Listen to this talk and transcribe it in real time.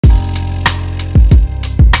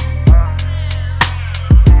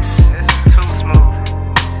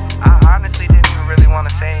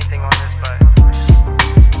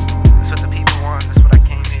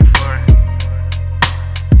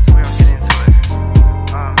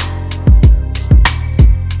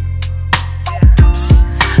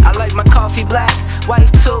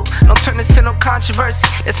controversy.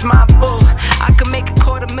 It's my boo. I could make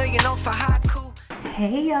 $250,000 off a haiku.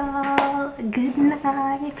 Hey y'all, good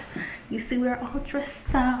night. You see we're all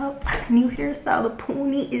dressed up. New hairstyle, the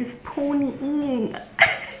pony is ponying.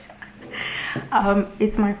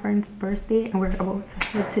 It's my friend's birthday and we're about to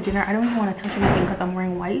head to dinner. I don't even want to touch anything because I'm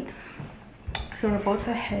wearing white. So we're about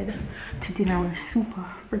to head to dinner. We're super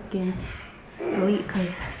freaking late because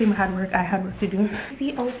Sima had work, I had work to do.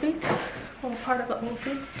 The outfit, or part of the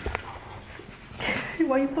outfit.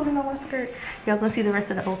 Why are you pulling on my skirt? Y'all gonna see the rest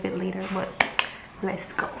of the outfit later, but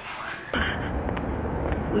let's go.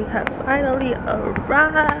 We have finally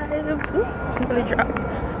arrived. Ooh, I'm gonna drop.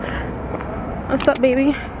 What's up,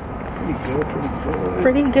 baby? Pretty good, pretty good.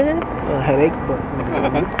 Pretty good? A headache, but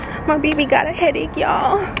my baby got a headache,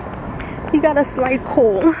 y'all. He got a slight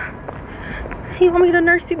cold. You want me to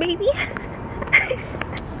nurse you, baby?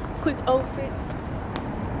 Quick outfit.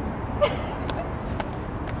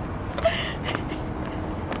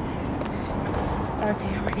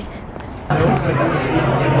 Okay, I'm ready.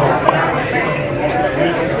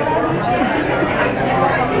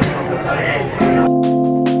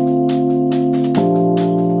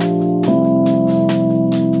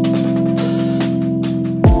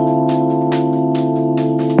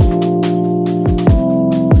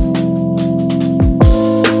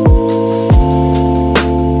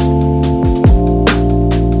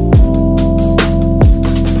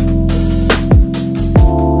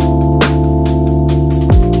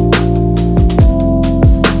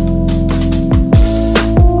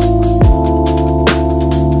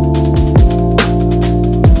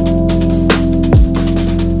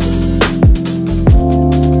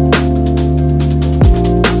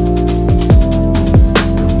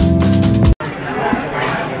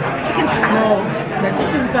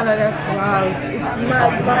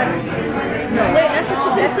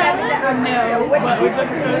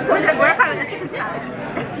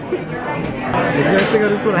 Did you guys think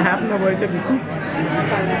this would have happened? I'm going to take the soup.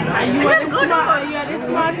 You are the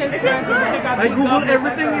smartest person. I googled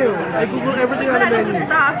everything new. I googled everything on the menu.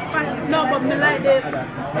 No, but me like the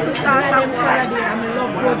salad. I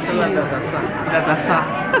love goat cheese.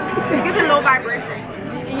 Give it low vibration.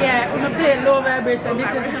 Yeah, we're play low vibration. This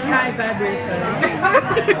is high vibration.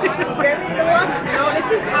 No, this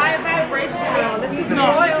is high vibration. This is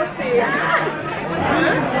royalty.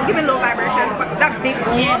 Give it low vibration. That big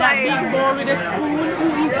bowl. Yeah, that big bowl with a spoon. Who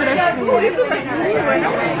eats with a spoon? Who eats with a spoon?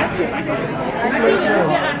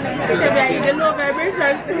 The low vibration.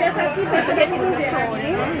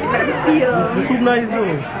 The soup nice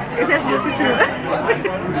though. It says good for true.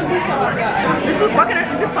 The soup, what kind of,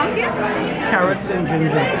 is it pumpkin? Carrots and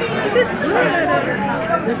ginger. This is good.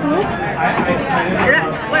 The soup?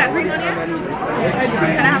 What, green onion?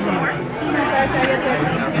 Can I have some more?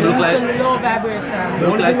 Look like low vibration. The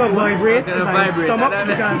only thing that vibrate is my stomach.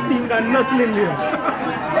 You can't think of nothing in there.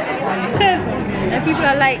 And people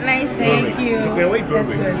are like, nice, thank you.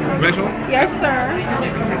 Yes, sir.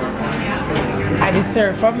 I just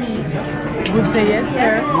serve for me. Would say yes,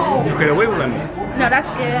 sir. You can wait with them. No, that's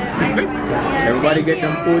good. Everybody get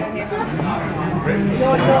them food. I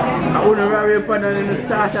wouldn't worry upon it in the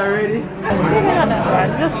start already.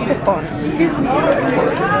 Just for fun. Thank you.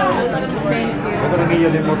 I'm going to give you a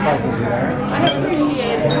little more coffee. I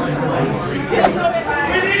appreciate it.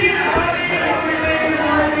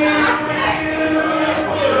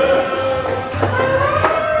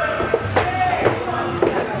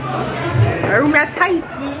 Our room is tight.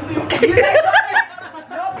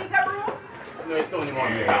 No, it's only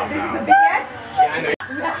one here now. Yes? Yeah, I know.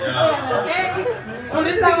 Oh,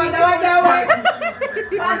 this is one.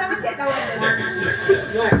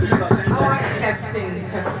 Testing.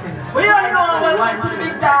 We don't know what to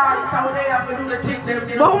big dogs, how they have to do the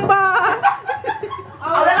thing. Bomba!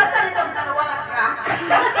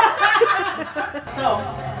 So,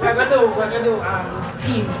 we're gonna do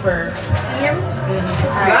team first.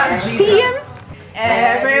 Team?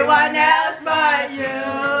 Everyone else but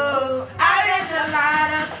you. I did a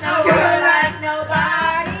lot of snow like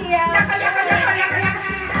nobody else.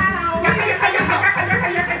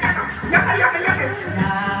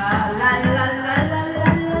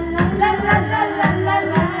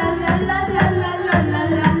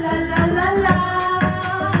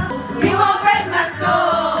 You won't break my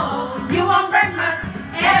soul. You won't break my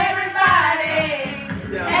everybody.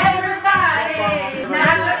 Not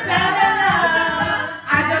just love. I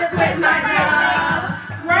just quit my job.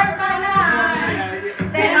 Work my night.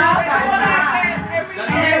 Then off my time.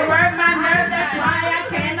 And they work my nerves. That's why I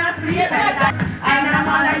cannot sleep at night. And I'm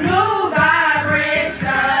on a new vibration.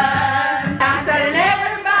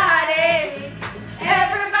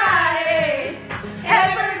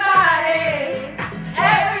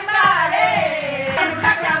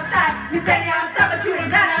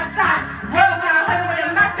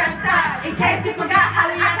 case you forgot how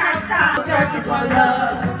I can't stop searching for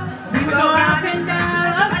love. We go up and down,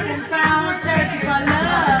 up and down, searching for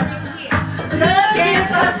love. Looking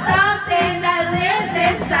for something that lives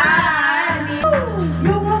inside me.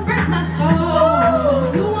 You won't break my soul.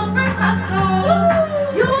 You won't break my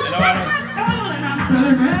soul. You won't break my soul. And I'm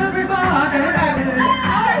telling everybody.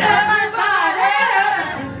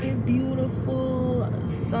 It's a beautiful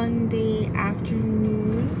Sunday afternoon.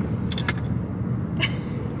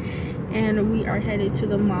 And we are headed to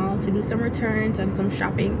the mall to do some returns and some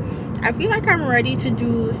shopping. I feel like I'm ready to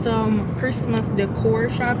do some Christmas decor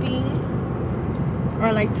shopping.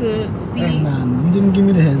 Or like to see. Nah, you didn't give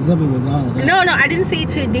me the heads up. It was all of that. No, I didn't say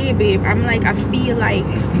today, babe. I'm like, I feel like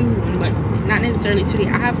soon, but not necessarily today.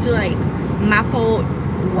 I have to like map out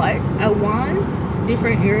what I want,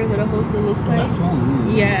 different areas of the house to look like. That's fine.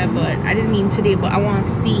 Yeah, but I didn't mean today, but I want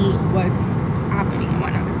to see what's happening and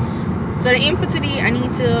whatnot. So the aim for today, I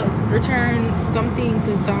need to return something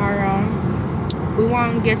to Zara. We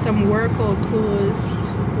want to get some workout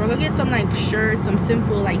clothes. We're gonna get some like shirts, some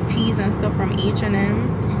simple like tees and stuff from H&M.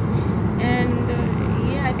 And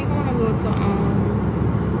yeah, I think I want to go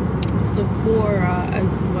to Sephora as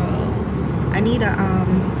well. I need a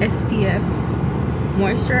SPF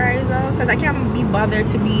moisturizer because I can't be bothered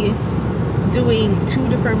to be doing 2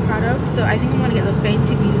 different products. So I think I'm gonna get the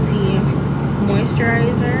Fenty Beauty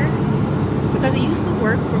moisturizer because it used to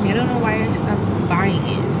work for me. I don't know why I stopped buying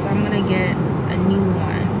it, so I'm gonna get a new one.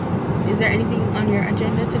 Is there anything on your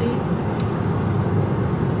agenda today?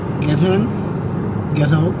 Get in,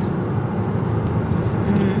 get out.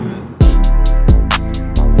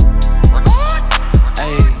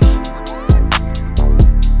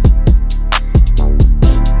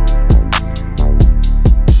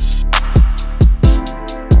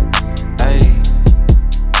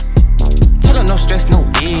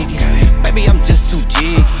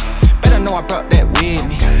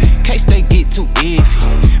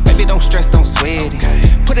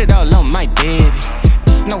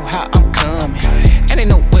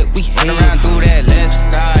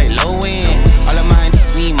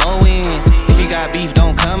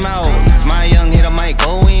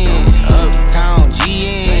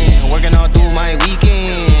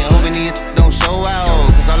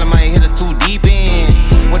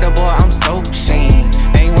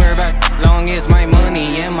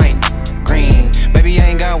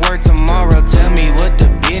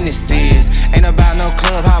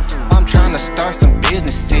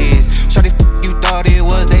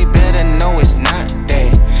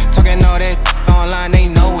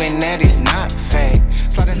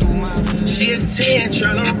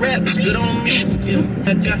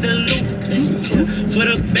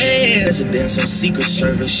 Secret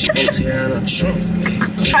Service, Tiana Trump.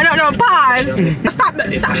 I don't know, pause. Stop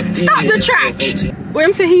the track.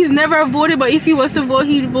 William said he's never voted, but if he was to vote,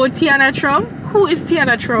 he'd vote Tiana Trump. Who is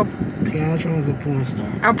Tiana Trump? Tiana Trump is a porn star.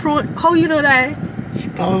 How you know that? She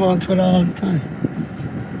pops on Twitter all the time.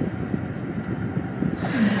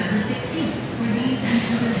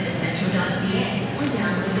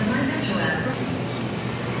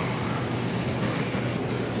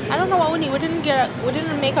 I don't know what we need. We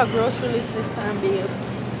didn't make a grocery list this time,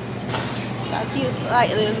 babes. I feel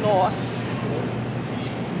slightly lost.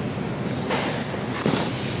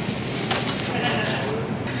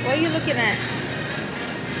 What are you looking at?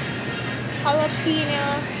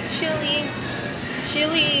 Jalapeno,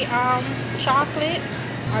 chili, chocolate,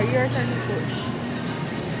 or your turn to push?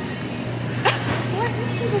 What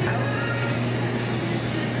is this?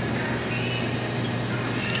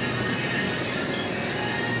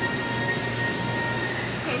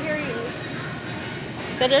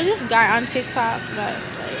 So there's this guy on TikTok that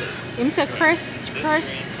like, it's a Chris.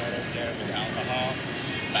 Alcohol,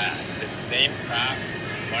 but the same crap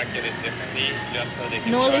marketed differently just so they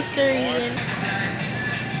can no charge Listerine. more.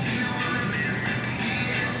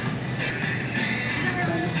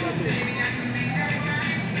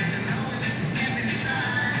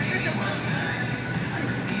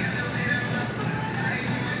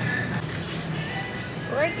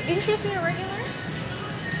 Didn't you see a regular?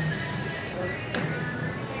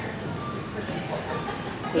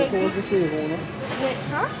 What was the sleeve on? Wait,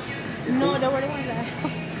 huh? No, there were the ones that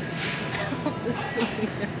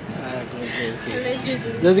Okay.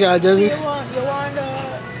 allegedly. This guy, Jesse? You want the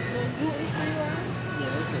gluten-free one?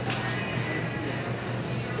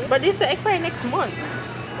 Yeah, But this will expire next month.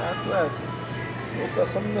 that's good. It's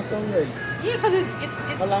something that's already. Yeah, because it's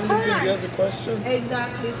How long has it been? That's a question.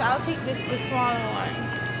 Exactly. So I'll take the smaller one.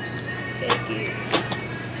 Take it.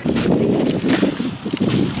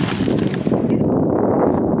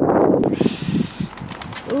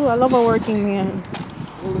 Ooh, I love a working man.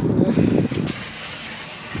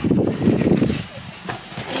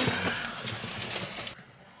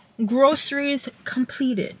 Groceries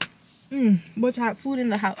completed. But I have food in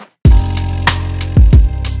the house.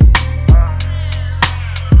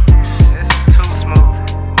 This is too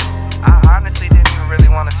smooth. I honestly didn't even really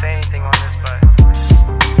want to say anything on this, but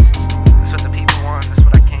that's what the people want. That's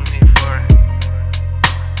what I came here for.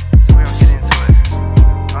 So we're gonna get into it.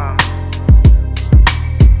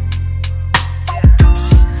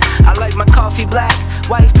 Yeah. I like my coffee black.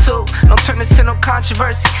 Wife too, don't turn this into no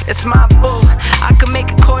controversy. It's my boo. I can make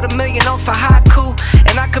 $250,000 off a haiku,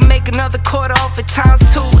 and I can make another quarter off it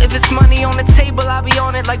 ×2. If it's money on the table, I'll be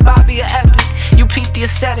on it like Bobby or Epic. You peep the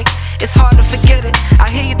aesthetic, it's hard to forget it. I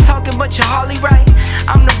hear you talking, but you're hardly right.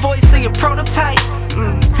 I'm the voice of your prototype.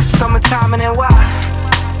 Summertime and then why?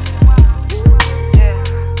 Yeah.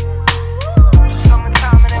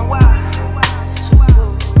 Summertime and then why? It's too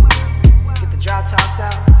cool. Get the drop tops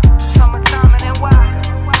out. Summertime and then why?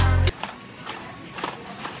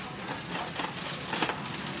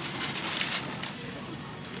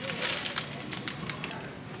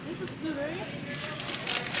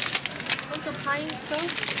 Pine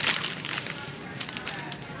stuff.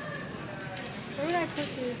 Where would I put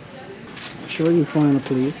this? I'm sure you find a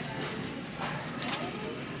place.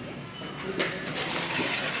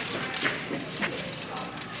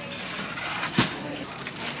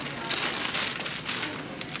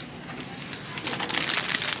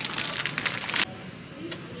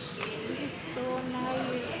 This is so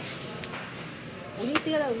nice. We need to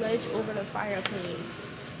get a ledge over the fireplace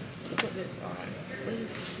to put this on. Please.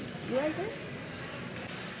 You like this?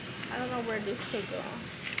 I don't know where this could go.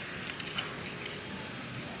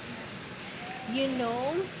 You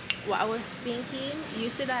know what I was thinking? You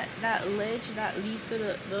see that ledge that leads to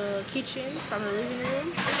the kitchen from the living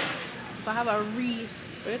room? If I have a wreath,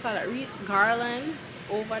 what do you call it? Wreath garland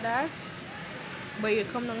over that, but you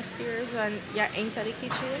come downstairs and you enter the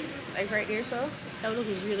kitchen, like right there, so that would look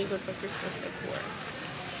really good for Christmas decor.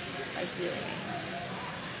 Like really nice.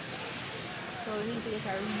 So we need to get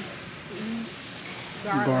a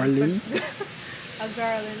garland. A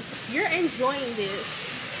garland. You're enjoying this.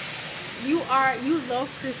 You love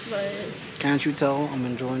Christmas. Can't you tell I'm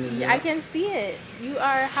enjoying this? Yeah, I can see it. You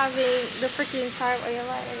are having the freaking time of your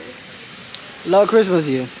life. Love Christmas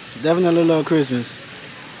here. Definitely love Christmas.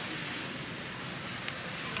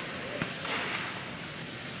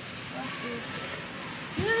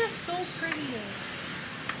 You're so pretty.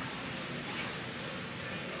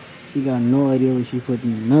 She got no idea what she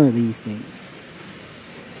putting none of these things.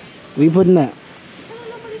 What you putting that?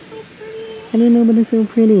 Nobody's so pretty. I didn't know nobody's so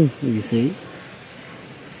pretty. You see?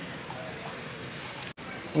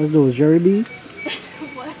 What's those, Jerry beads?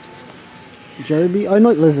 What? Jerry beads? I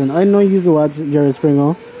know, listen, I know you used to watch Jerry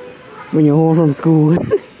Springer when you're home from school.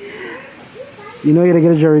 You know you gotta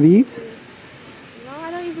get a Jerry beads? No, I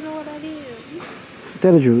don't even know what that is.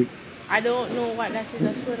 Tell the truth. I don't know what that is,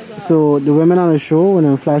 I swear to God. So the women on the show, when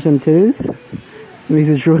they're flashing titties, they used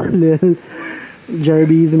to throw little Jerry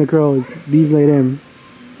beads in the crowds. Beads like them.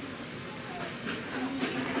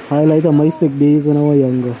 Highlight of my sick days when I was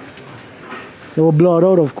younger. They were blurred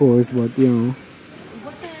out, of course, but you know.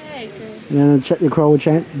 What the heck? And then the crowd would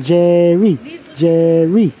chant, Jerry,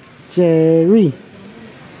 Jerry, Jerry.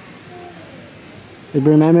 They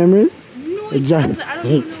bring my memories? No, it doesn't. I don't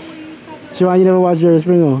even know what you're talking about. Siobhan, you never watched Jerry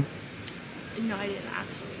Springer? No, I didn't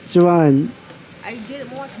actually. Siobhan. I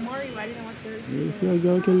didn't watch Mario, but I didn't watch Thursday. You see how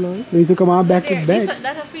girl can love? They used to come on back to back.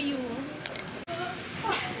 That's for you.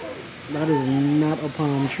 That is not a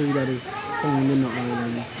palm tree that is found in the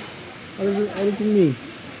islands. What is it for me?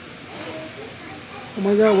 Oh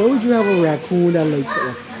my god, why would you have a raccoon that likes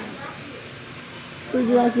up?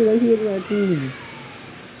 Exactly, I hate raccoons.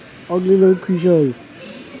 Ugly little creatures.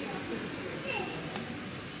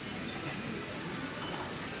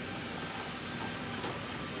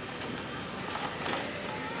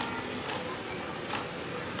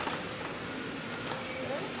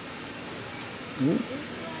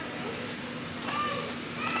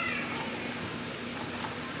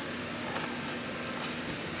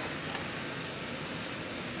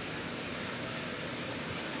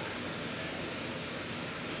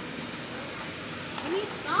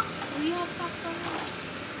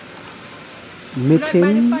 We're not by the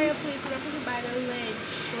Mitten. fireplace, we're actually by the ledge.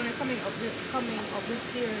 So when they're coming up the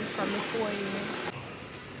stairs from the foyer.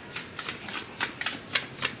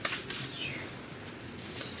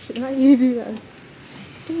 How you do that?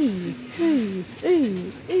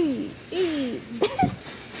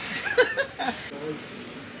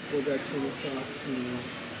 Was that Tony Stark's funeral?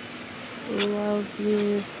 Love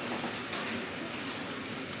you.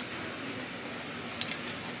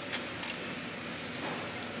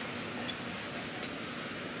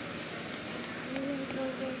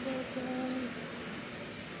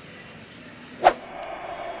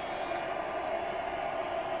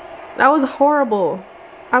 That was horrible.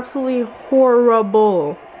 Absolutely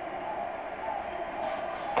horrible.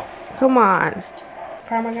 Come on.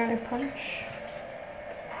 Pomegranate punch.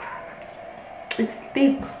 It's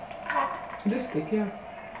thick. It is thick, yeah.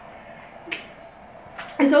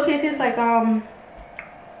 It's okay. It tastes like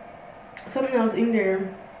something else in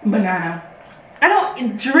there. Banana. I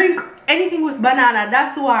don't drink anything with banana.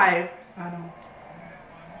 That's why. I know.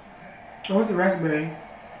 What's the raspberry?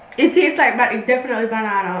 It tastes like, but it's definitely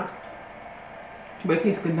banana. But it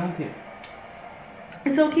tastes good, don't it?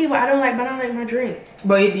 It's okay, but I don't like banana in my drink.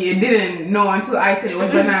 But you didn't know until I said it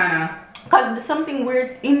was banana. Cause there's something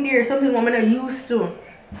weird in there, something I'm not used to.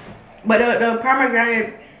 But the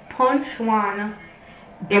pomegranate punch one,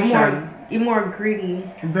 it's more gritty.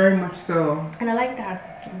 Very much so. And I like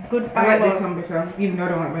that. Good fiber. I like this one better, even though I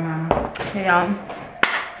don't like banana. Yeah.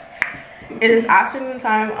 It is afternoon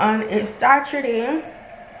time on a Saturday.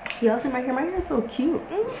 Y'all see my hair? My hair is so cute.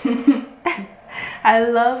 I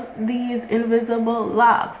love these invisible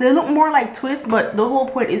locks. They look more like twists, but the whole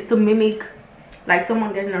point is to mimic like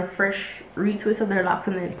someone getting a fresh retwist of their locks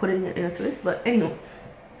and then putting it in a twist. But anyway,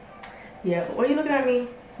 yeah. Why are you looking at me?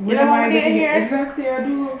 You don't want me to get here? Exactly, I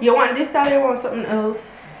do. You want this style or you want something else?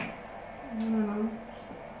 I don't know.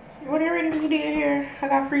 What are you ready to do here? I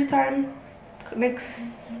got free time next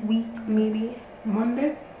week, maybe.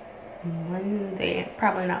 Monday? Monday,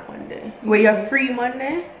 probably not Monday. Wait, you're free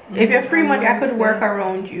Monday? If you're free Monday, I could work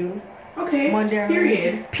around you. Okay. Monday.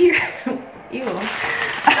 Period. Period. Ew.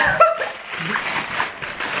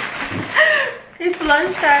 It's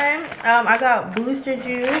lunchtime. I got booster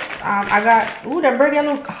juice. I got. Ooh, the burger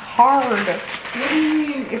look hard. What do you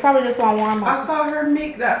mean? You probably just want warm up. I saw her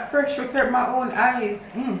make that fresh with my own eyes.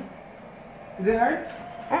 Is it hard?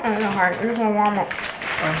 It's not hard. I just want warm up.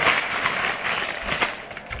 Oh.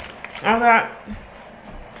 I got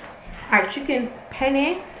our chicken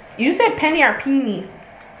penne. You said penny or peony?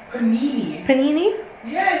 Panini. Panini?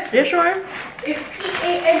 Yes. You sure? It's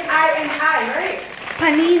P-A-N-I-N-I, right?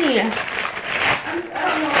 Panini. I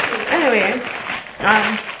don't know. Anyway,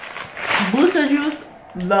 booster juice.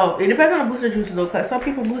 Love. It depends on the booster juice though, cause some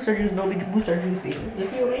people booster juice don't be booster juicy. You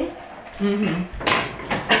feel me?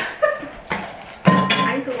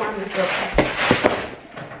 I need to warm this up.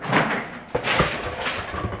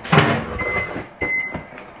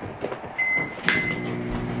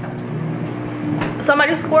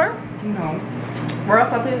 Somebody score? No. World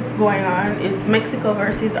Cup is going on. It's Mexico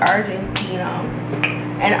versus Argentina.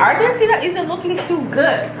 And Argentina isn't looking too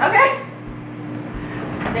good, okay?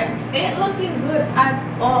 They ain't looking good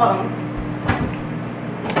at all.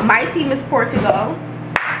 My team is Portugal.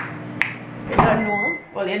 They don't know.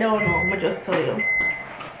 Well, they don't know. I'm gonna just tell you.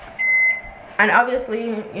 And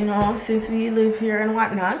obviously, you know, since we live here and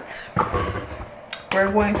whatnot,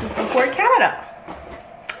 we're going to support Canada.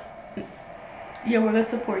 Yeah, we're gonna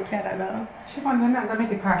support Canada. Siobhan, they're not gonna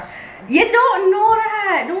make it past. You don't know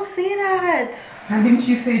that. Don't say that. And didn't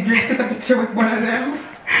you say drink took a picture with one of them?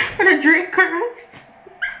 For the drinkers.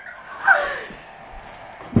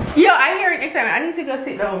 Yo, I hear it excitement. I need to go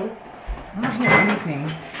sit down. I don't hear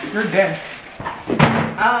anything. You're dead.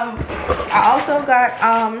 I also got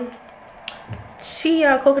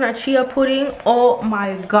coconut chia pudding. Oh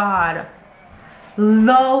my god.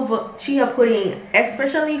 Love chia pudding,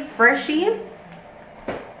 especially freshie.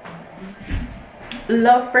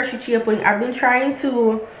 Love freshie chia pudding. I've been trying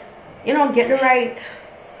to, you know, get the right.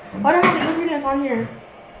 What are the ingredients on here?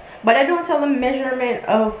 But I don't tell the measurement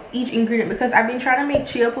of each ingredient because I've been trying to make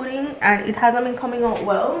chia pudding and it hasn't been coming out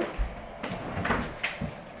well.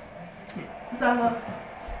 So,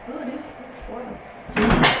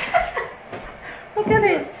 look at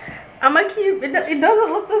it. I'ma keep it. It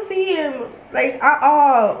doesn't look the same, like at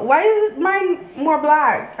all. Why is mine more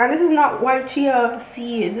black? And this is not white chia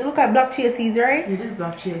seeds. It look like black chia seeds, right? It is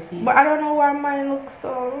black chia seeds. But I don't know why mine looks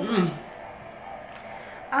so.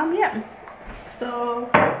 Yeah. So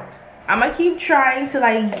I'ma keep trying to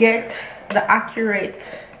like get the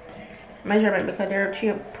accurate measurement because their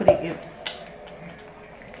chia pudding is.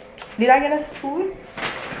 Did I get a spoon?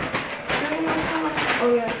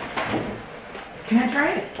 Oh yeah. Can I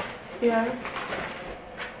try it? Yeah.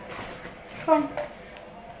 Come.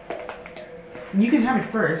 You can have it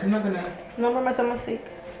first. I'm not gonna. No, I'm sick.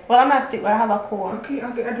 Well, I'm not sick, but I have a cold. Okay,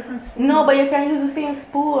 I'll get a different spoon. No, but you can use the same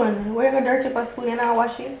spoon. We're gonna dirt chip a spoon and I'll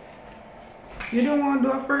wash it. You don't want to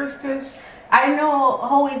do it first, cause I know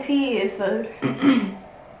how it is.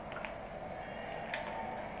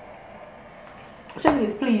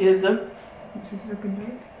 Please, please. this is looking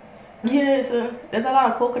good. Yes, there's a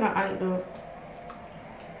lot of coconut on it though.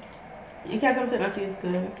 You can't come sit and it's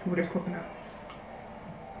good. With a coconut.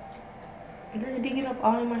 They're digging up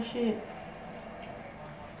all of my shit.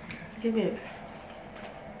 Give it.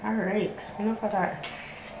 Alright, enough of that.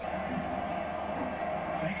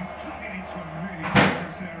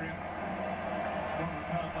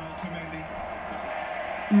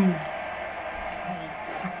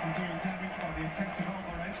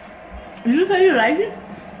 Did you say you like it?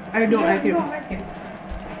 I don't like it. I don't like it.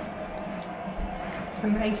 A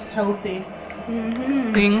nice healthy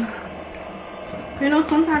thing. You know,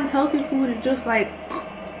 sometimes healthy food is just like,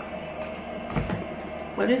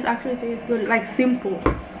 but this actually tastes good. Like simple.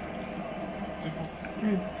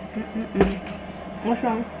 What's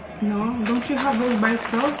wrong? No, don't you have those by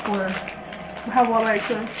itself or? Have what by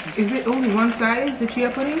itself? Is it only one size that you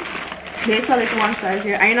are putting? They sell it one size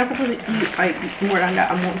here. I ain't not supposed to eat like more than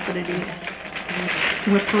that amount for the day.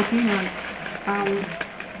 What protein? I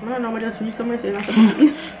don't know, I just read somewhere saying I'm supposed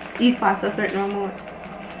to eat past a certain amount.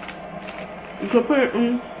 You can put it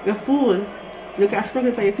in your food. You can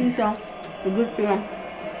sprinkle it for your pizza. It's good for you.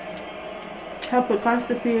 Help with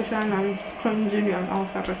constipation and cleansing and all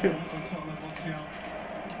type of shit.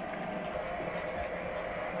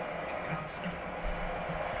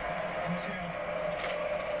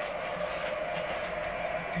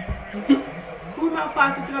 Who's not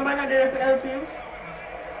fast? You know, nobody there to help you.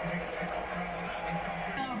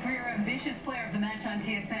 For your ambitious player of the match on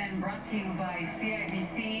TSN, brought to you by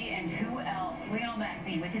CIBC and who else? Lionel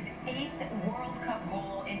Messi with his 8th World Cup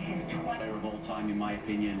goal in his 20th player of all time, in my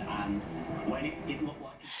opinion, and when it looked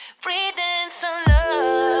like Breathe in some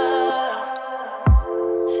love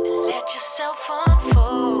and let yourself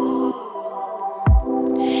unfold.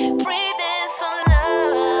 Breathe in some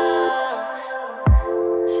love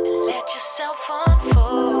and let yourself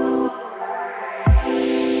unfold.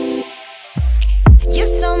 You're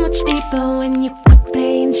so much deeper when you quit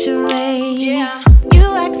playing charades. Yeah. You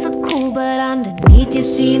act so cool, but underneath you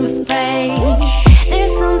seem afraid.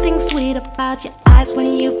 There's something sweet about your eyes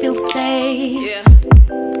when you feel safe. Yeah.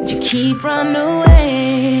 You keep running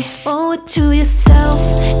away. Owe it to yourself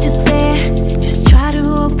to dare. Just try to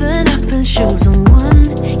open up and show someone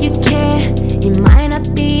you care. You might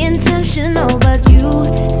not be intentional, but you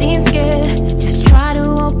seem scared. Just try to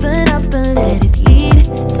open up and let it lead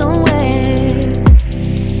somewhere.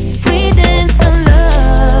 Breathe in some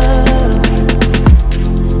love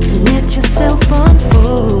and let yourself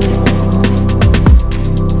unfold.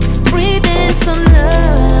 Breathe in some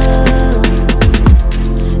love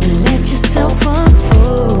and let yourself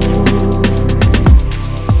unfold.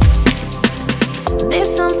 There's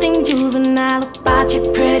something juvenile about your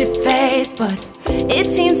pretty face, but it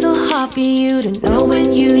seems so hard for you to know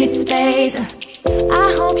when you need space.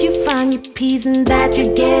 I hope you find your peace and that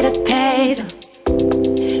you get a taste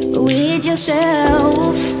with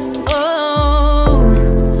yourself. Oh,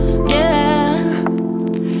 yeah.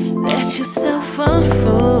 Let yourself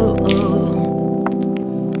unfold.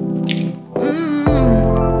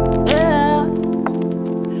 Yeah.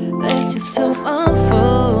 Let yourself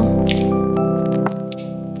unfold.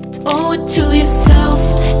 Owe it to yourself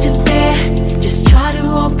to dare. Just try to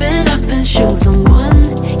open up and show someone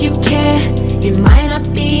you care. It might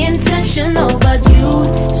not be intentional, but you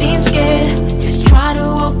seem scared. Just try to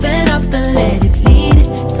open up and let it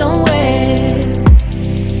lead somewhere.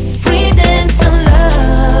 Breathe in some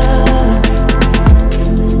love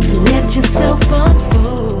and let yourself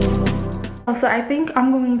unfold. So I think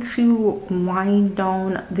I'm going to wind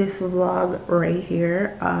down this vlog right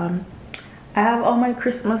here. I have all my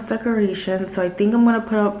Christmas decorations, so I think I'm gonna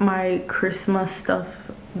put up my Christmas stuff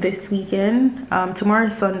this weekend. Tomorrow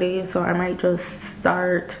is Sunday, so I might just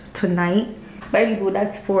start tonight. But anyway,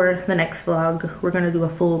 that's for the next vlog. We're gonna do a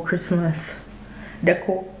full Christmas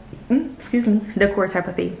decor type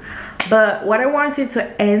of thing. But what I wanted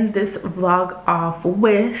to end this vlog off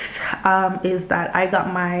with is that I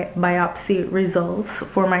got my biopsy results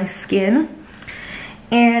for my skin,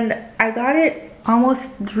 and I got it almost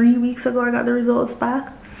 3 weeks ago. I got the results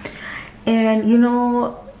back, and you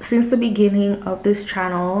know, since the beginning of this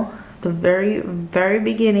channel, the very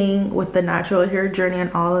beginning with the natural hair journey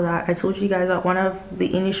and all of that, I told you guys that one of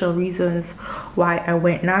the initial reasons why I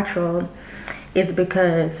went natural is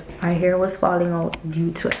because my hair was falling out due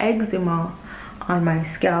to eczema on my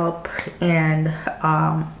scalp, and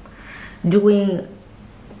doing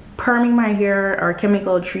perming my hair or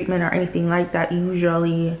chemical treatment or anything like that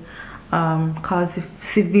usually caused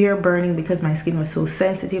severe burning because my skin was so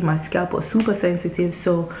sensitive. My scalp was super sensitive,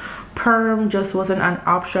 so perm just wasn't an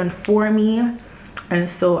option for me, and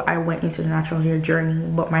so I went into the natural hair journey.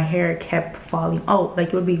 But my hair kept falling out. Like,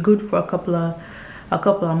 it would be good for a couple of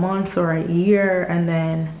months or a year, and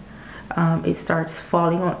then it starts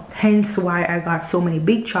falling out. Hence why I got so many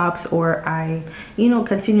big chops, or I, you know,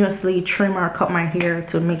 continuously trim or cut my hair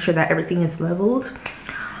to make sure that everything is leveled.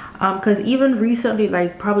 Because even recently,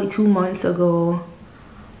 like probably 2 months ago,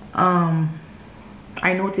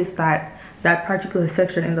 I noticed that that particular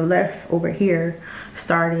section in the left over here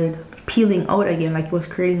started peeling out again, like it was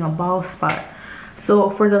creating a bald spot. So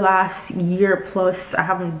for the last year plus, I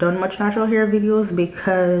haven't done much natural hair videos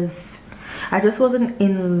because I just wasn't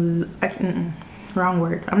in, wrong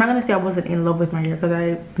word. I'm not gonna say I wasn't in love with my hair, because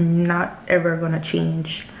I'm not ever gonna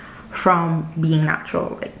change from being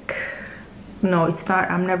natural. Like, no, it's not.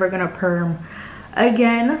 I'm never gonna perm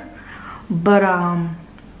again. But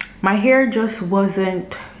my hair just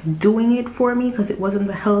wasn't doing it for me, because it wasn't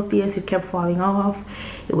the healthiest. It kept falling off.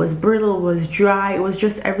 It was brittle, it was dry, it was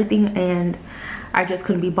just everything, and I just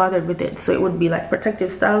couldn't be bothered with it. So it would be like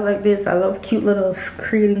protective styles like this. I love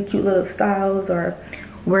creating cute little styles, or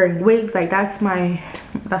wearing wigs. Like that's my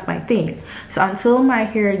thing. So until my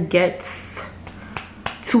hair gets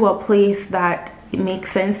to a place that it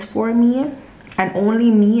makes sense for me, and only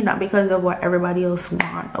me, not because of what everybody else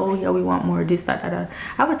want. Oh yeah, we want more this, that, that. I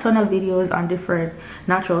have a ton of videos on different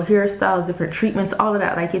natural hairstyles, different treatments, all of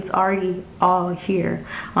that. Like it's already all here,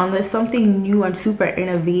 unless something new and super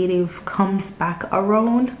innovative comes back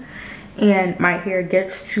around and my hair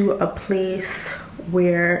gets to a place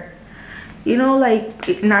where, you know, like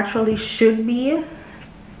it naturally should be.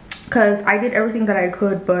 Because I did everything that I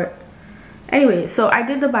could, but anyway, so I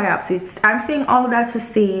did the biopsies. I'm saying all of that to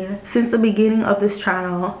say, since the beginning of this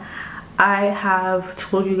channel, I have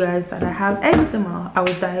told you guys that I have eczema. I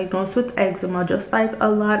was diagnosed with eczema, just like a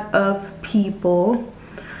lot of people,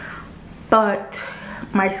 but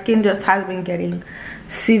my skin just has been getting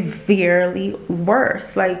severely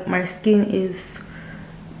worse. Like my skin is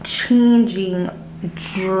changing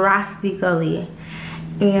drastically,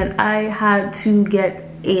 and I had to get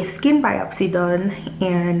a skin biopsy done,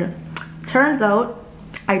 and turns out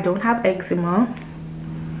I don't have eczema.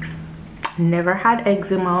 Never had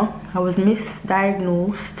eczema. I was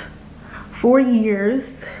misdiagnosed for years,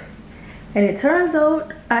 and it turns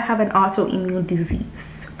out I have an autoimmune disease.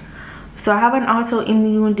 So I have an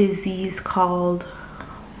autoimmune disease called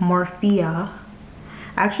morphea.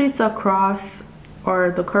 Actually, it's a cross,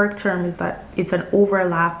 or the correct term is that it's an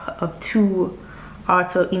overlap of two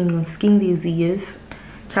autoimmune skin disease.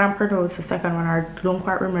 Can't pronounce the second one, I don't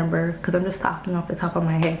quite remember, because I'm just talking off the top of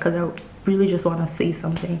my head, because I really just want to say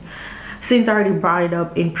something, since I already brought it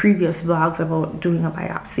up in previous vlogs about doing a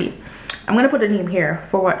biopsy. I'm going to put a name here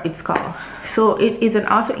for what it's called. So it is an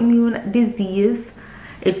autoimmune disease.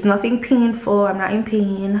 It's nothing painful. I'm not in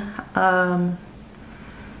pain.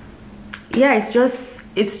 Yeah, it's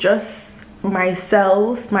just my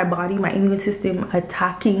cells, my body, my immune system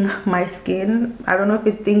attacking my skin. I don't know if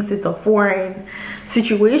it thinks it's a foreign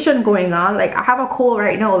situation going on. Like, I have a cold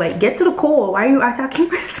right now. Like, get to the cold. Why are you attacking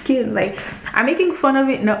my skin? Like, I'm making fun of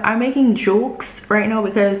it. No, I'm making jokes right now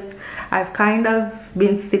because I've kind of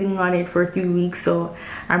been sitting on it for 3 weeks, so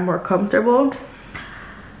I'm more comfortable.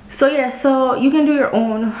 So yeah, so you can do your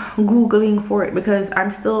own Googling for it, because I'm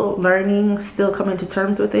still learning, still coming to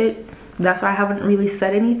terms with it. That's why I haven't really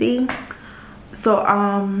said anything. So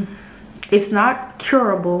it's not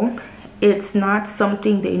curable. It's not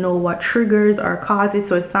something they know what triggers or causes.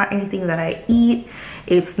 So it's not anything that I eat.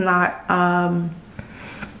 It's not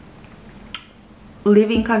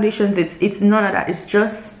living conditions. It's none of that. It's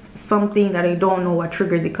just something that I don't know what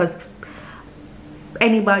triggers it, because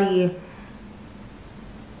anybody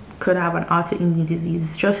could have an autoimmune disease.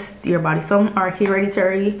 It's just your body. Some are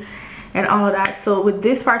hereditary and all of that. So with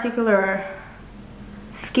this particular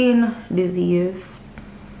skin disease,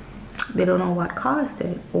 they don't know what caused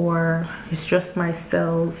it, or it's just my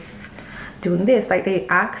cells doing this. Like, they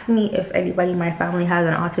asked me if anybody in my family has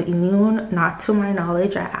an autoimmune. Not to my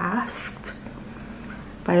knowledge. I asked,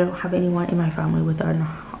 but I don't have anyone in my family with an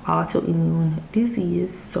autoimmune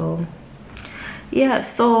disease. So yeah,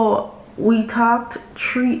 so we talked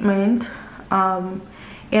treatment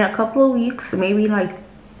in a couple of weeks, maybe like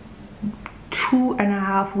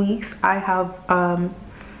 2.5 weeks. I have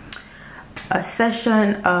a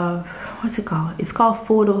session of, what's it called? It's called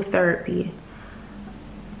phototherapy.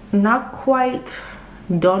 Not quite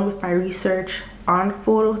done with my research on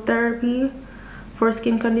phototherapy for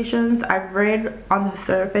skin conditions. I've read on the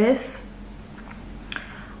surface.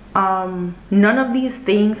 None of these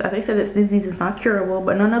things, as I said, this disease is not curable,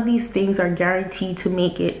 but none of these things are guaranteed to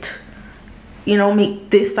make it, you know, make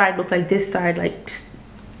this side look like this side like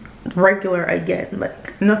regular again.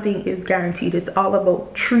 Like, nothing is guaranteed. It's all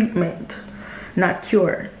about treatment, not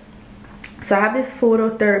cure. So I have this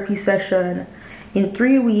phototherapy session in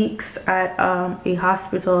 3 weeks at a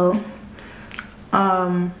hospital.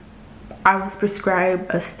 I was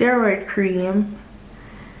prescribed a steroid cream,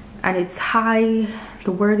 and it's high,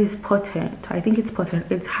 the word is potent, I think it's potent,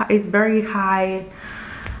 it's very high.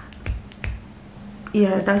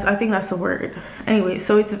 Yeah, I think that's the word. Anyway,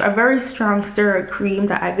 so it's a very strong steroid cream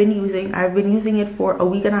that I've been using. I've been using it for a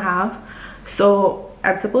week and a half. So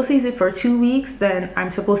I'm supposed to use it for 2 weeks, then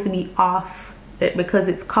I'm supposed to be off it because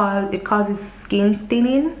it causes skin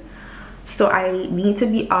thinning. So I need to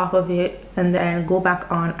be off of it and then go back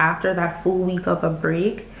on after that full week of a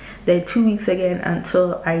break. Then 2 weeks again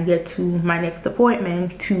until I get to my next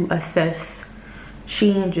appointment to assess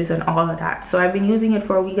changes and all of that. So I've been using it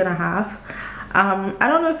for a week and a half. I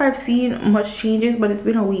don't know if I've seen much changes, but it's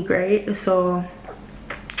been a week, right? So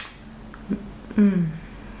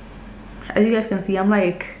as you guys can see, I'm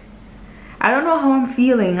like, I don't know how I'm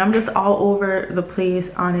feeling. I'm just all over the place,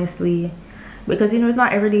 honestly, because, you know, it's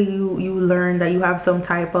not every day you learn that you have some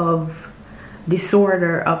type of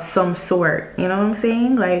disorder of some sort, you know what I'm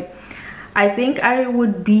saying? Like, I think I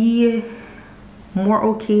would be more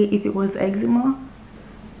okay if it was eczema.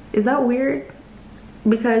 Is that weird?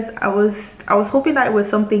 Because I was hoping that it was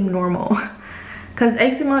something normal. Because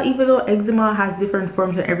eczema, even though eczema has different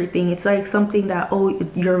forms and everything, it's like something that, oh,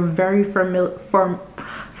 you're very familiar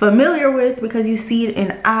with because you see it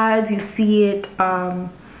in ads, you see it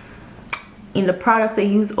in the products they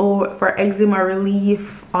use for eczema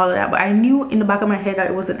relief, all of that. But I knew in the back of my head that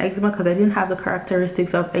it wasn't eczema because I didn't have the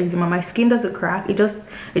characteristics of eczema. My skin doesn't crack. It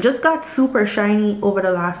just got super shiny over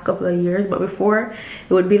the last couple of years. But before,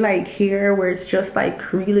 it would be like here where it's just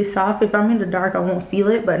like really soft. If I'm in the dark, I won't feel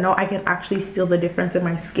it, but now I can actually feel the difference in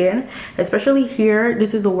my skin, especially here.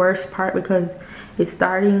 This is the worst part because it's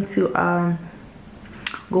starting to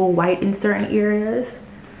go white in certain areas.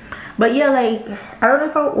 But yeah, like, I don't know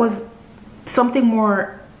if it was something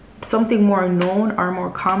more known or more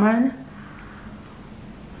common,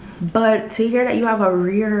 but to hear that you have a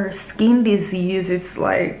rare skin disease, it's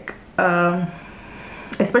like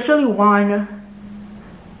especially one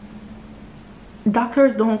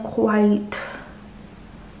doctors don't quite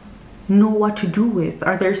know what to do with,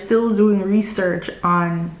 or they're still doing research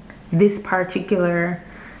on this particular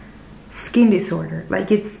skin disorder.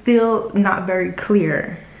 Like, it's still not very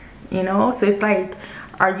clear, you know? So it's like,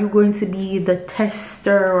 are you going to be the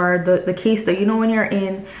tester or the case study? You know, when you're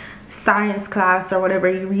in science class or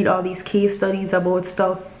whatever, you read all these case studies about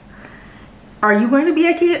stuff. Are you going to be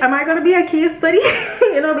a case? Am I going to be a case study?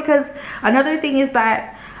 You know, because another thing is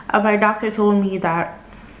that my doctor told me that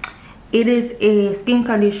it is a skin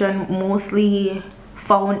condition mostly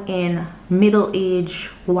found in middle-aged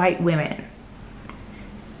white women.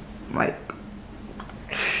 Like,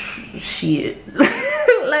 shit.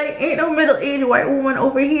 Like, ain't no middle-aged white woman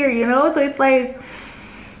over here, you know? So it's like,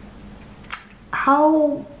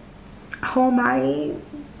 how am I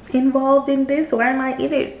involved in this? Why am I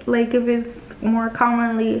in it? Like, if it's more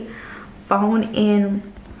commonly found in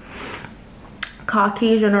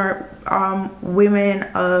Caucasian or women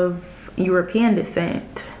of European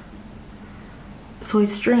descent. So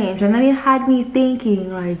it's strange. And then it had me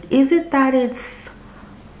thinking, like, is it that it's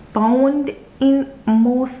found in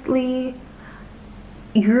mostly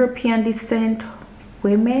European descent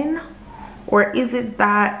women, or is it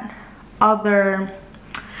that other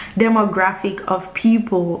demographic of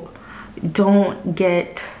people don't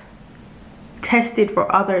get tested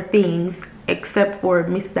for other things except for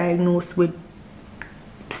misdiagnosed with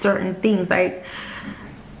certain things? Like,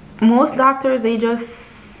 most doctors, they just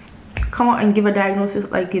come out and give a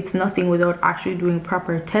diagnosis like it's nothing without actually doing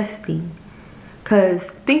proper testing. Because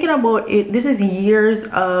thinking about it, this is years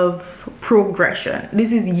of progression.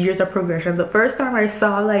 This is years of progression. The first time I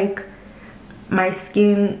saw like my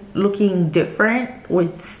skin looking different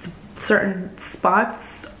with certain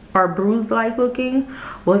spots or bruise like looking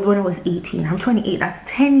was when I was 18. I'm 28. That's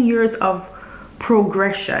 10 years of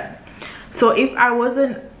progression. So if I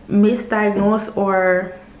wasn't misdiagnosed,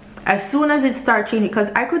 or as soon as it starts changing, because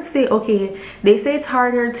I could say, okay, they say it's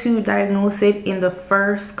harder to diagnose it in the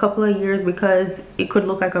first couple of years because it could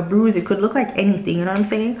look like a bruise, it could look like anything, you know what I'm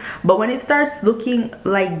saying? But when it starts looking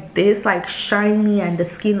like this, like shiny, and the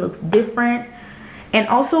skin looks different, and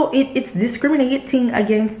also it's discriminating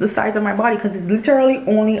against the sides of my body because it's literally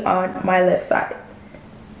only on my left side.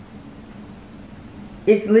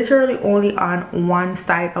 It's literally only on one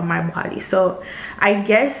side of my body. So I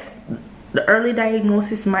guess the early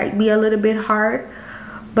diagnosis might be a little bit hard,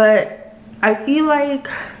 but I feel like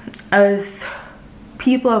as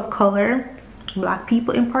people of color, Black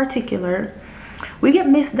people in particular, we get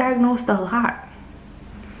misdiagnosed a lot.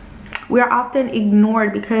 We are often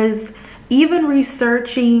ignored because even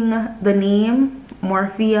researching the name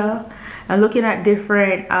morphia and looking at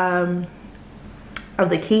different of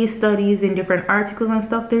the case studies in different articles and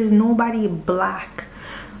stuff, there's nobody black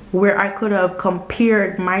where I could have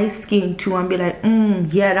compared my skin to and be like,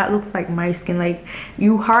 yeah, that looks like my skin. Like,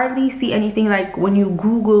 you hardly see anything. Like when you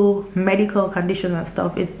Google medical conditions and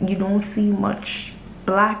stuff, you don't see much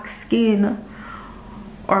black skin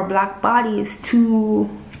or black bodies to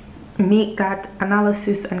make that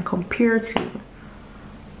analysis and compare to.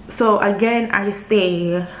 So again, I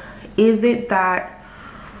say, is it that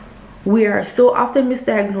we are so often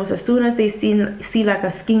misdiagnosed? As soon as they see like a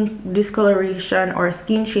skin discoloration or a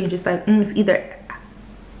skin change, it's like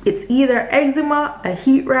it's either eczema, a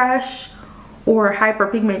heat rash, or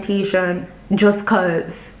hyperpigmentation just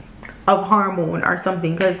because of hormone or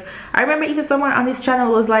something. Because I remember even someone on this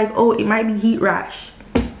channel was like, oh, it might be heat rash.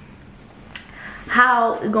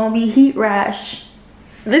 How it gonna be heat rash?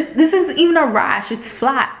 This isn't even a rash, it's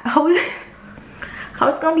flat. How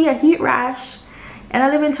it's gonna be a heat rash? And I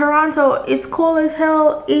live in Toronto. It's cold as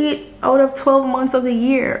hell 8 out of 12 months of the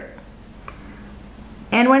year.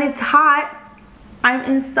 And when it's hot, I'm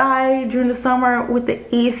inside during the summer with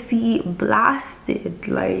the AC blasted.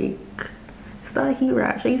 Like, it's not a heat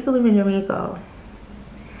rash. I used to live in Jamaica.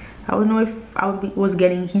 I don't know if I was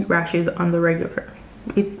getting heat rashes on the regular.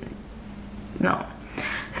 No.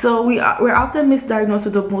 So we're often misdiagnosed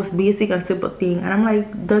with the most basic and simple thing. And I'm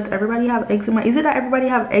like, does everybody have eczema? Is it that everybody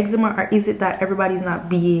have eczema, or is it that everybody's not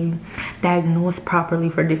being diagnosed properly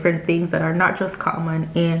for different things that are not just common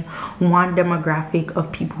in one demographic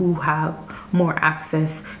of people who have more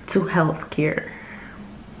access to health care?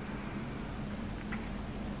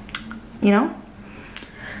 You know?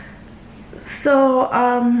 So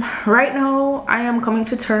right now I am coming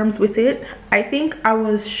to terms with it. I think I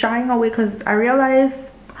was shying away because I realized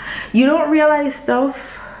you don't realize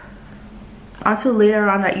stuff until later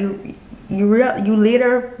on, that you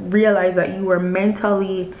later realize that you were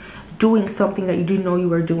mentally doing something that you didn't know you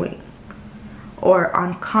were doing, or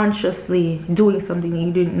unconsciously doing something that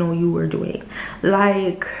you didn't know you were doing.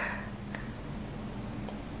 Like,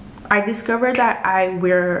 I discovered that I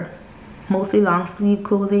wear mostly long sleeve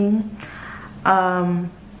clothing when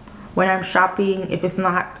I'm shopping. If it's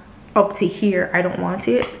not up to here, I don't want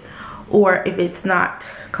it. Or if it's not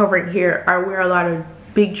covering here, I wear a lot of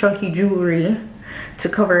big chunky jewelry to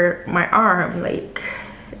cover my arm. Like,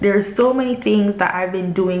 there's so many things that I've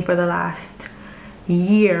been doing for the last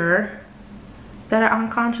year that I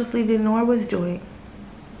unconsciously didn't know I was doing.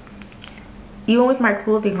 Even with my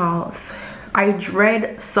clothing hauls, I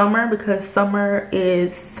dread summer because summer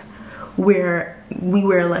is where we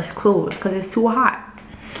wear less clothes because it's too hot.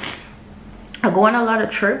 I go on a lot of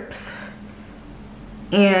trips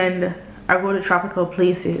and I go to tropical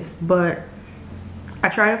places, but I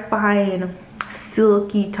try to find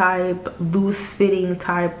silky type, loose fitting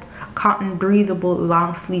type, cotton breathable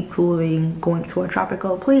long sleeve clothing going to a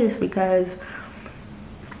tropical place, because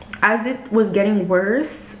as it was getting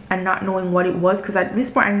worse and not knowing what it was, because at this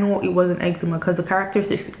point I know it wasn't eczema because the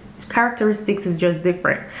characteristics is just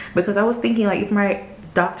different. Because I was thinking, like, if my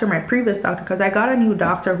doctor, my previous doctor, because I got a new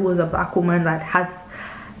doctor who is a black woman that has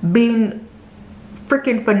been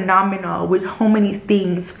freaking phenomenal with how many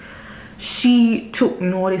things she took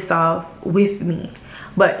notice of with me.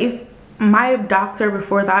 But if my doctor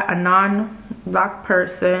before that, a non-black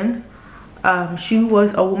person, she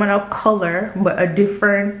was a woman of color but a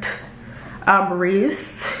different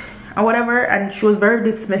race or whatever, and she was very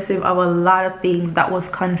dismissive of a lot of things that was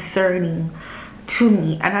concerning to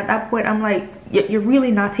me. And at that point I'm like, you're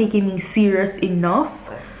really not taking me serious enough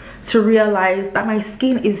to realize that my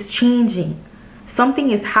skin is changing.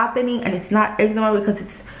 Something is happening, and it's not eczema because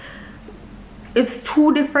it's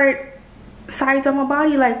two different sides of my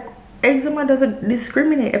body. Like, eczema doesn't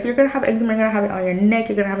discriminate. If you're gonna have eczema, you're gonna have it on your neck,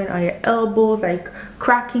 you're gonna have it on your elbows, like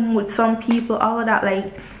cracking with some people, all of that.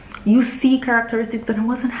 Like, you see characteristics, and I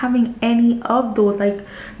wasn't having any of those. Like,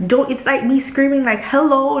 it's like me screaming like,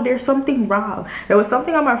 hello, there's something wrong. There was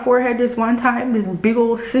something on my forehead this one time, this big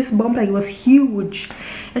old cyst bump, like it was huge,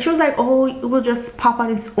 and she was like, oh, it will just pop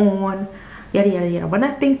on its own, yada yada yada. When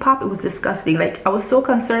that thing popped, it was disgusting. Like, I was so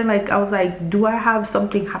concerned. Like, I was like, do I have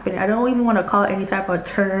something happening? I don't even want to call it any type of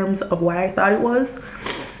terms of what I thought it was,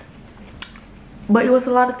 but it was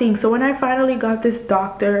a lot of things. So when I finally got this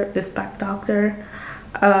doctor, this black doctor,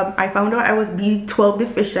 I found out I was B12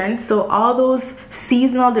 deficient. So all those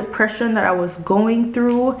seasonal depression that I was going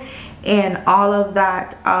through, and all of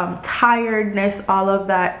that tiredness, all of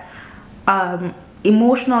that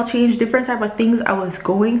emotional change, different type of things I was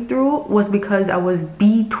going through, was because I was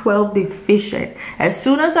B12 deficient. As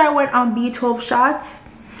soon as I went on B12 shots,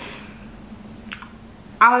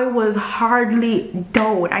 I was hardly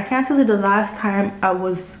down. I can't tell you the last time I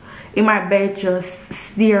was in my bed just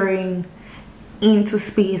staring into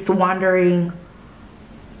space, wondering,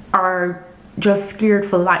 or just scared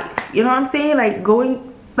for life. You know what I'm saying?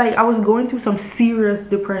 Like I was going through some serious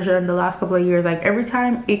depression the last couple of years. Like every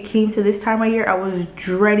time it came to this time of year, I was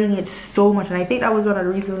dreading it so much. And I think that was one of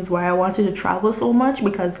the reasons why I wanted to travel so much,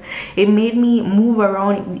 because it made me move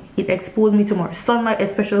around. It exposed me to more sunlight,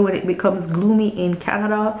 especially when it becomes gloomy in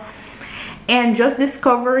Canada. And just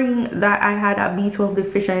discovering that I had a B12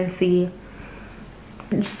 deficiency,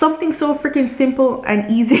 something so freaking simple and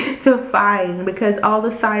easy to find, because all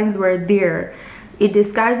the signs were there. It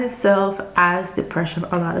disguised itself as depression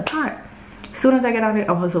a lot of time. As soon as I got on it,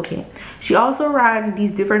 I was okay. She also ran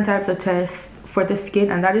these different types of tests for the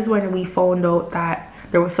skin, and that is when we found out that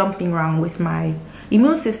there was something wrong with my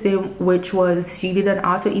immune system, which was, she did an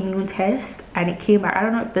autoimmune test and it came back. I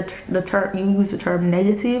don't know if the term, you use the term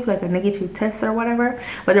negative, like a negative test or whatever,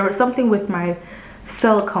 but there was something with my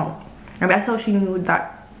cell count, and that's how she knew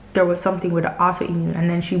that there was something with the autoimmune.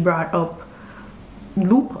 And then she brought up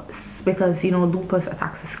lupus, because you know lupus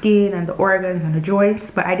attacks the skin and the organs and the joints,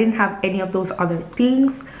 but I didn't have any of those other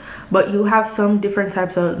things. But you have some different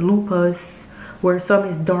types of lupus where some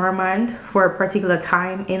is dormant for a particular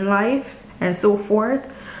time in life and so forth.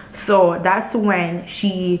 So that's when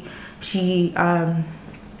she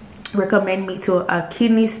recommended me to a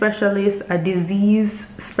kidney specialist, a disease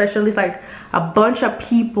specialist, like a bunch of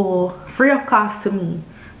people free of cost to me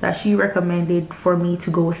that she recommended for me to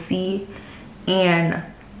go see. And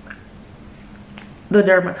the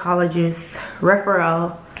dermatologist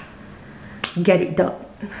referral, get it done.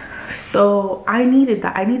 So I needed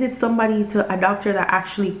that. I needed somebody, a doctor that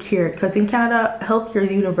actually cared, because in Canada healthcare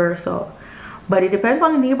is universal, but it depends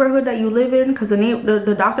on the neighborhood that you live in. Because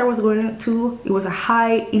the doctor was going to, it was a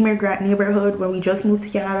high immigrant neighborhood when we just moved to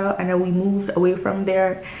Canada, and then we moved away from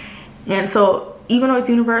there. And so even though it's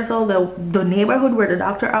universal, the neighborhood where the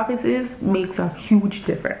doctor office is makes a huge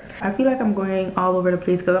difference. I feel like I'm going all over the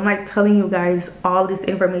place because I'm like telling you guys all this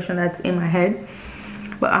information that's in my head.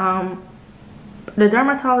 But the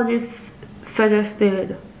dermatologist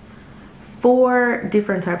suggested 4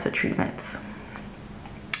 different types of treatments.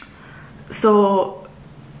 So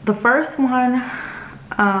the first one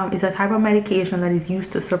is a type of medication that is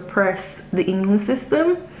used to suppress the immune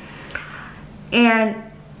system. And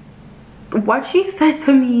what she said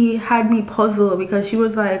to me had me puzzled, because she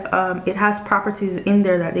was like, it has properties in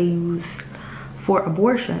there that they use for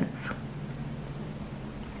abortions.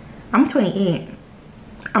 I'm 28.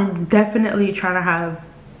 I'm definitely trying to have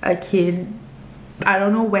a kid. I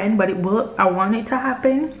don't know when, but it will. I want it to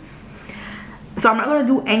happen. So I'm not going to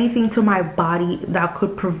do anything to my body that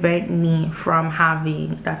could prevent me from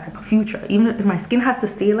having that type of future. Even if my skin has to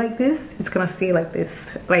stay like this, it's going to stay like this.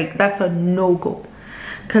 Like, that's a no-go.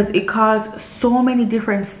 Because it caused so many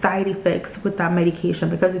different side effects with that medication,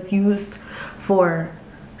 because it's used for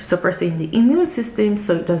suppressing the immune system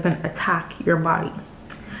so it doesn't attack your body.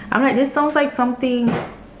 I'm like, this sounds like something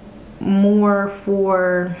more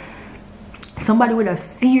for somebody with a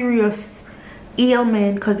serious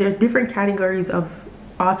ailment, because there's different categories of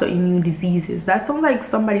autoimmune diseases. That sounds like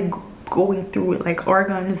somebody going through it, like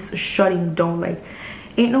organs shutting down. Like,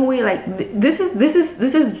 ain't no way. Like, this is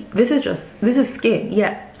skin.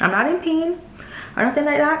 Yeah, I'm not in pain or nothing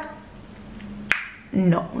like that.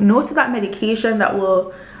 No to that medication that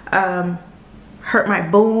will hurt my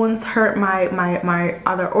bones, hurt my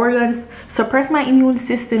other organs, suppress my immune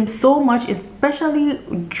system so much, especially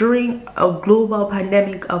during a global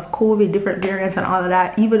pandemic of COVID, different variants and all of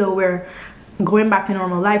that. Even though we're going back to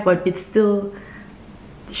normal life, but it's still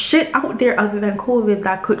shit out there other than COVID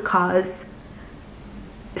that could cause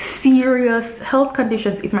serious health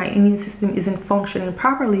conditions if my immune system isn't functioning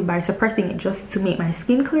properly by suppressing it just to make my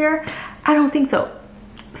skin clear. I don't think so.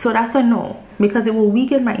 So that's a no, because it will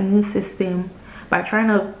weaken my immune system by trying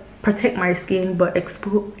to protect my skin but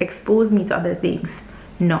expose me to other things.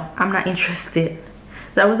 No, I'm not interested.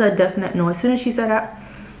 So that was a definite no. As soon as she said that,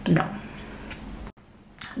 no.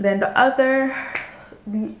 Then the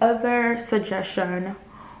other suggestion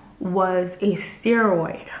was a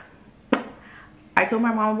steroid. I told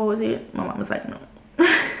my mom about it. My mom was like, no.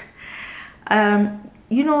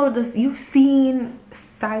 You know, you've seen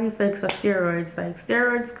side effects of steroids. Like,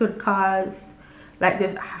 steroids could cause like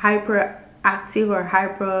this hyperactive or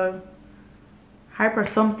hyper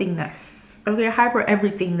somethingness. Okay, hyper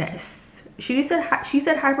everythingness. She said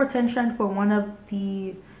hypertension for one of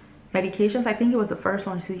the medications. I think it was the first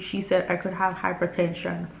one. She said I could have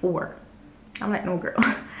hypertension for. I'm like, no, girl.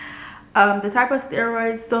 The type of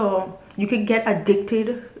steroids, so you could get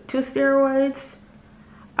addicted to steroids,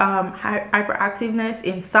 hyperactiveness,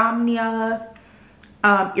 insomnia,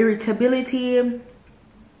 irritability.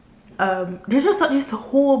 There's just a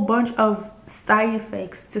whole bunch of side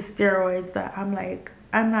effects to steroids that I'm like,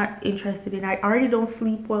 I'm not interested in. I already don't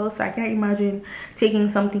sleep well, so I can't imagine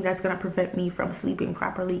taking something that's gonna prevent me from sleeping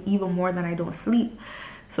properly even more than I don't sleep.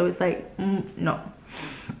 So it's like, no.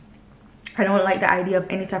 I don't like the idea of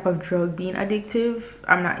any type of drug being addictive.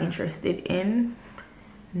 I'm not interested in.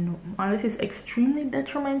 No, unless it's extremely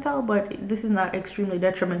detrimental, but this is not extremely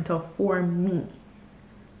detrimental for me,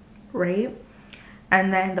 right?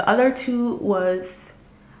 And then the other two was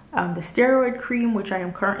the steroid cream, which I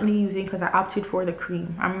am currently using because I opted for the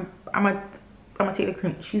cream. I'm gonna take the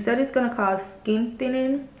cream. She said it's gonna cause skin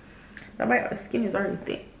thinning. My skin is already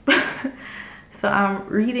thin. So I'm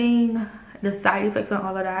reading the side effects and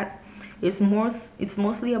all of that. It's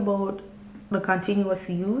mostly about the continuous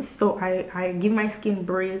use. So I give my skin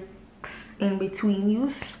breaks in between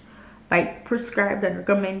use, like prescribed and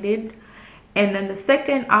recommended. And then the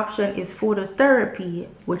second option is phototherapy,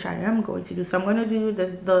 which I am going to do. So I'm going to do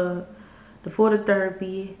the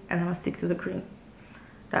phototherapy, and I'm going to stick to the cream.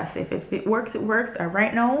 That's it. If it works, it works. And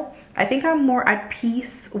right now, I think I'm more at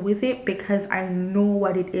peace with it because I know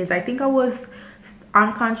what it is. I think I was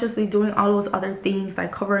unconsciously doing all those other things,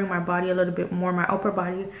 like covering my body a little bit more, my upper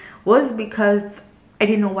body, was because I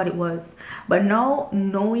didn't know what it was. But now,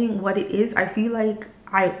 knowing what it is, I feel like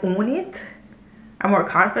I own it. I'm more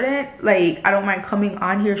confident. Like, I don't mind coming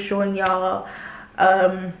on here showing y'all.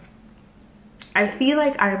 I feel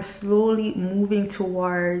like I am slowly moving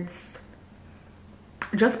towards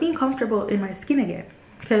just being comfortable in my skin again,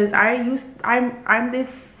 because I'm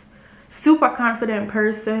this super confident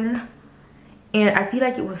person, and I feel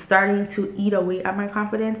like it was starting to eat away at my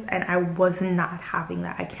confidence, and I was not having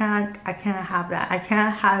that. I can't have that. I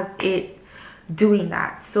can't have it doing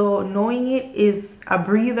that. So knowing it is a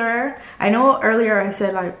breather. I know earlier I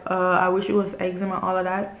said like I wish it was eczema, all of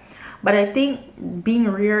that, but I think being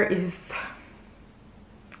rare is,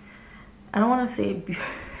 I don't want to say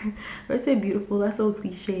let's say beautiful, that's so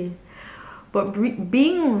cliche, but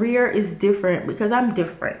being rare is different because I'm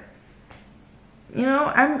different. You know,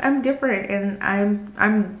 I'm different, and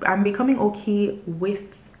I'm becoming okay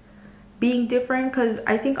with being different, because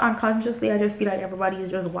I think unconsciously I just feel like everybody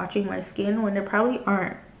is just watching my skin when they probably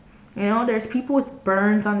aren't. You know, there's people with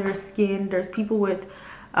burns on their skin, there's people with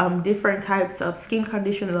different types of skin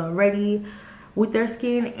conditions already with their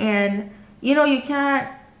skin, and you know, you can't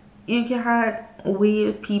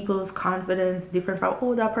weigh people's confidence different from,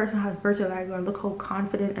 oh, that person has vitiligo, look how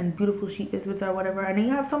confident and beautiful she is with her, whatever. And then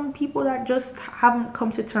you have some people that just haven't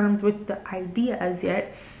come to terms with the idea as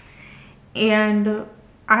yet. And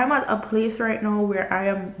I'm at a place right now where I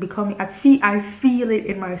am becoming, I feel it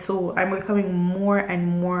in my soul, I'm becoming more and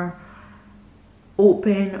more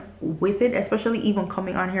open with it, especially even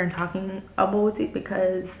coming on here and talking about it,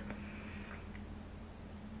 because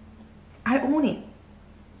I own it.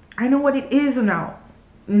 I know what it is now.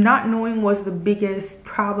 Not knowing was the biggest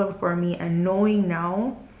problem for me, and knowing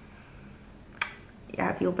now, yeah,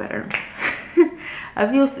 I feel better.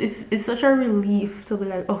 I feel it's such a relief to be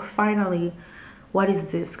like, oh, finally, what is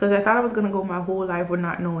this? Because I thought I was gonna go my whole life with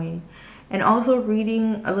not knowing. And also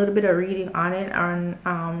reading a little bit of reading on it,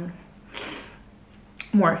 on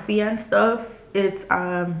morphine and stuff, it's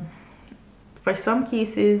for some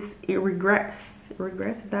cases it regress,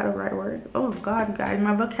 is that a right word? Oh god, guys,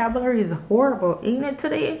 my vocabulary is horrible, ain't it,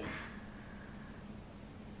 today?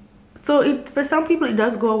 So for some people it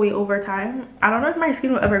does go away over time. I don't know if my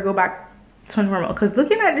skin will ever go back to normal, because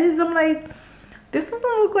looking at this, I'm like, this doesn't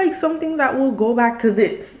look like something that will go back to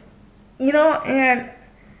this, you know. And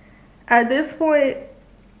at this point,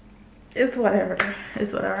 it's whatever.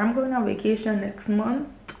 It's whatever. I'm going on vacation next month,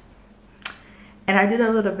 and I did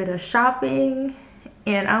a little bit of shopping,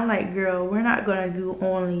 and I'm like, girl, we're not gonna do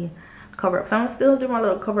only cover-ups. I'm still doing my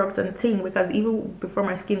little cover-ups and thing, because even before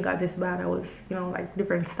my skin got this bad, I was, you know, like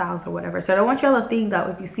different styles or whatever. So I don't want y'all to think that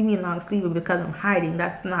if you see me in long sleeve because I'm hiding.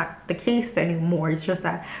 That's not the case anymore. It's just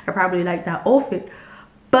that I probably like that outfit.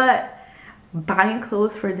 But buying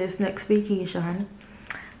clothes for this next vacation,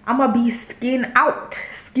 I'm gonna be skin out.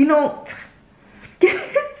 Skin out.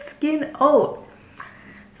 Skin out.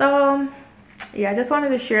 So yeah, I just wanted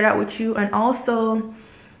to share that with you. And also,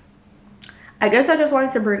 I guess I just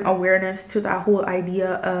wanted to bring awareness to that whole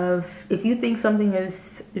idea of, if you think something is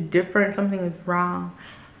different, something is wrong,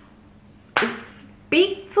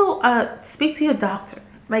 speak to your doctor.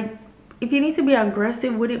 Like, if you need to be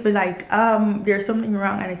aggressive with it, but like, there's something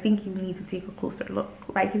wrong and I think you need to take a closer look.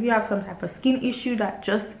 Like, if you have some type of skin issue that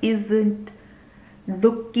just isn't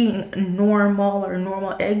looking normal or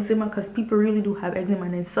normal eczema, because people really do have eczema,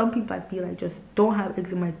 and then some people I feel like just don't have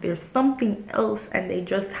eczema. There's something else and they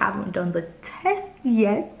just haven't done the test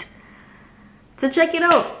yet to check it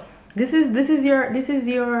out. This is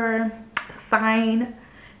your sign.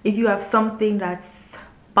 If you have something that's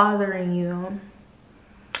bothering you,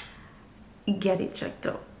 get it checked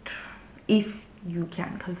out if you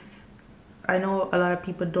can, because I know a lot of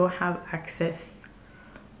people don't have access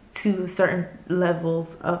to certain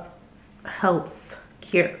levels of health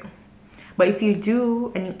care, but if you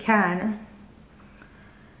do and you can,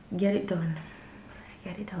 get it done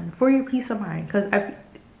for your peace of mind, because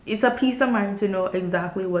it's a peace of mind to know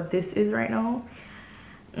exactly what this is right now.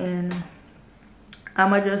 And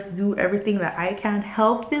I'ma just do everything that I can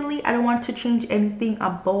healthily. I don't want to change anything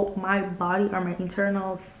about my body or my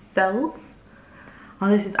internal self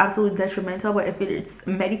unless it's absolutely detrimental. But if it's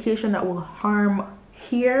medication that will harm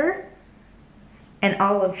here and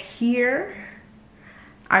all of here,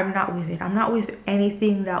 I'm not with it. I'm not with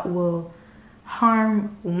anything that will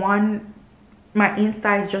harm my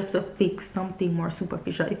insides just to fix something more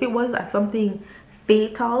superficial. If it was something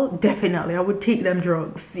fatal, definitely I would take them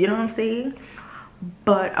drugs, you know what I'm saying?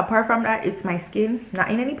 But apart from that, it's my skin, not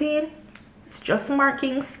in any pain. It's just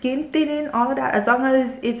marking, skin thinning, all of that. As long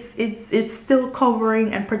as it's still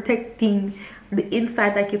covering and protecting the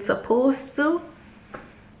inside like it's supposed to.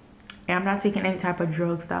 And I'm not taking any type of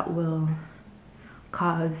drugs that will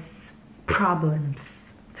cause problems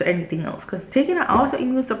to anything else. Because taking an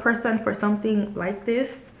autoimmune suppressant for something like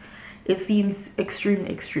this, it seems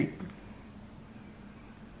extremely extreme.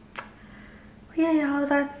 Yeah, y'all,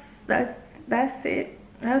 that's it.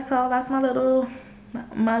 That's all. That's my little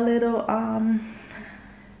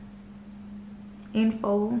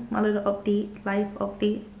info, my little update, life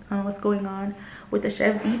update on what's going on with the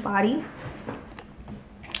Chev B body.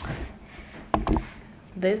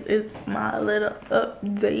 This is my little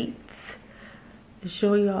update to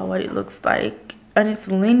show y'all what it looks like, and it's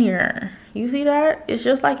linear. You see that? It's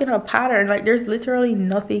just like in a pattern. Like there's literally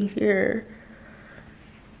nothing here.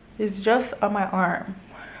 It's just on my arm,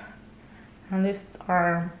 on this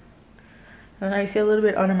arm, and I see a little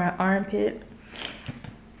bit under my armpit,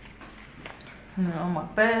 and then on my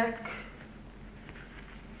back,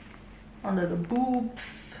 under the boobs.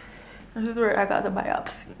 This is where I got the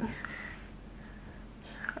biopsy.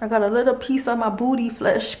 I got a little piece of my booty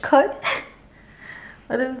flesh cut.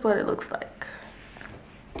 But this is what it looks like.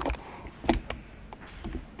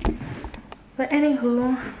 But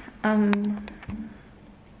anywho,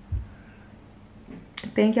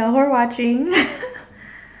 thank y'all for watching.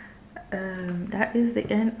 That is the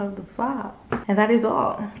end of the vlog, and that is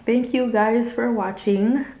all. Thank you guys for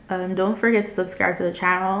watching. Don't forget to subscribe to the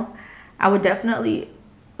channel. I would definitely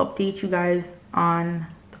update you guys on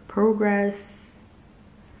the progress.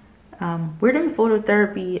 We're doing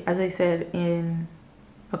phototherapy, as I said, in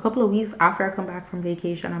a couple of weeks after I come back from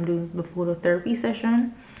vacation. I'm doing the phototherapy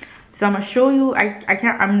session, so I'm gonna show you.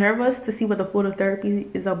 I'm nervous to see what the phototherapy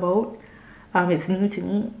is about. It's new to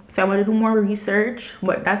me, so I'm gonna do more research,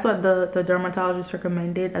 but that's what the dermatologist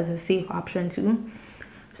recommended as a safe option too.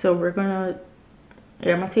 So I'm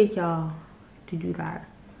gonna take y'all to do that.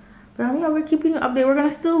 But yeah, we're keeping you updated. We're gonna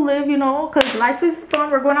still live, you know, because life is fun.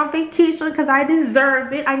 We're going on vacation because I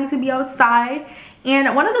deserve it. I need to be outside.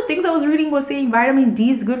 And one of the things I was reading was saying vitamin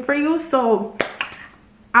D is good for you, so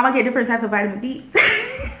I'm gonna get different types of vitamin D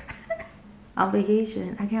on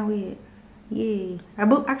vacation. I can't wait. Yay. I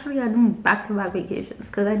do back-to-back vacations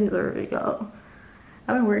because I deserve it, y'all.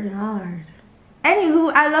 I've been working hard.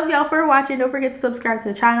 Anywho, I love y'all for watching. Don't forget to subscribe to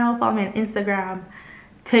the channel. Follow me on Instagram,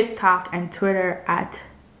 TikTok, and Twitter at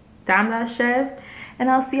Chev.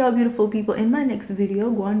 And I'll see y'all beautiful people in my next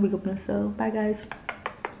video. Go on, big up yourself. Bye guys.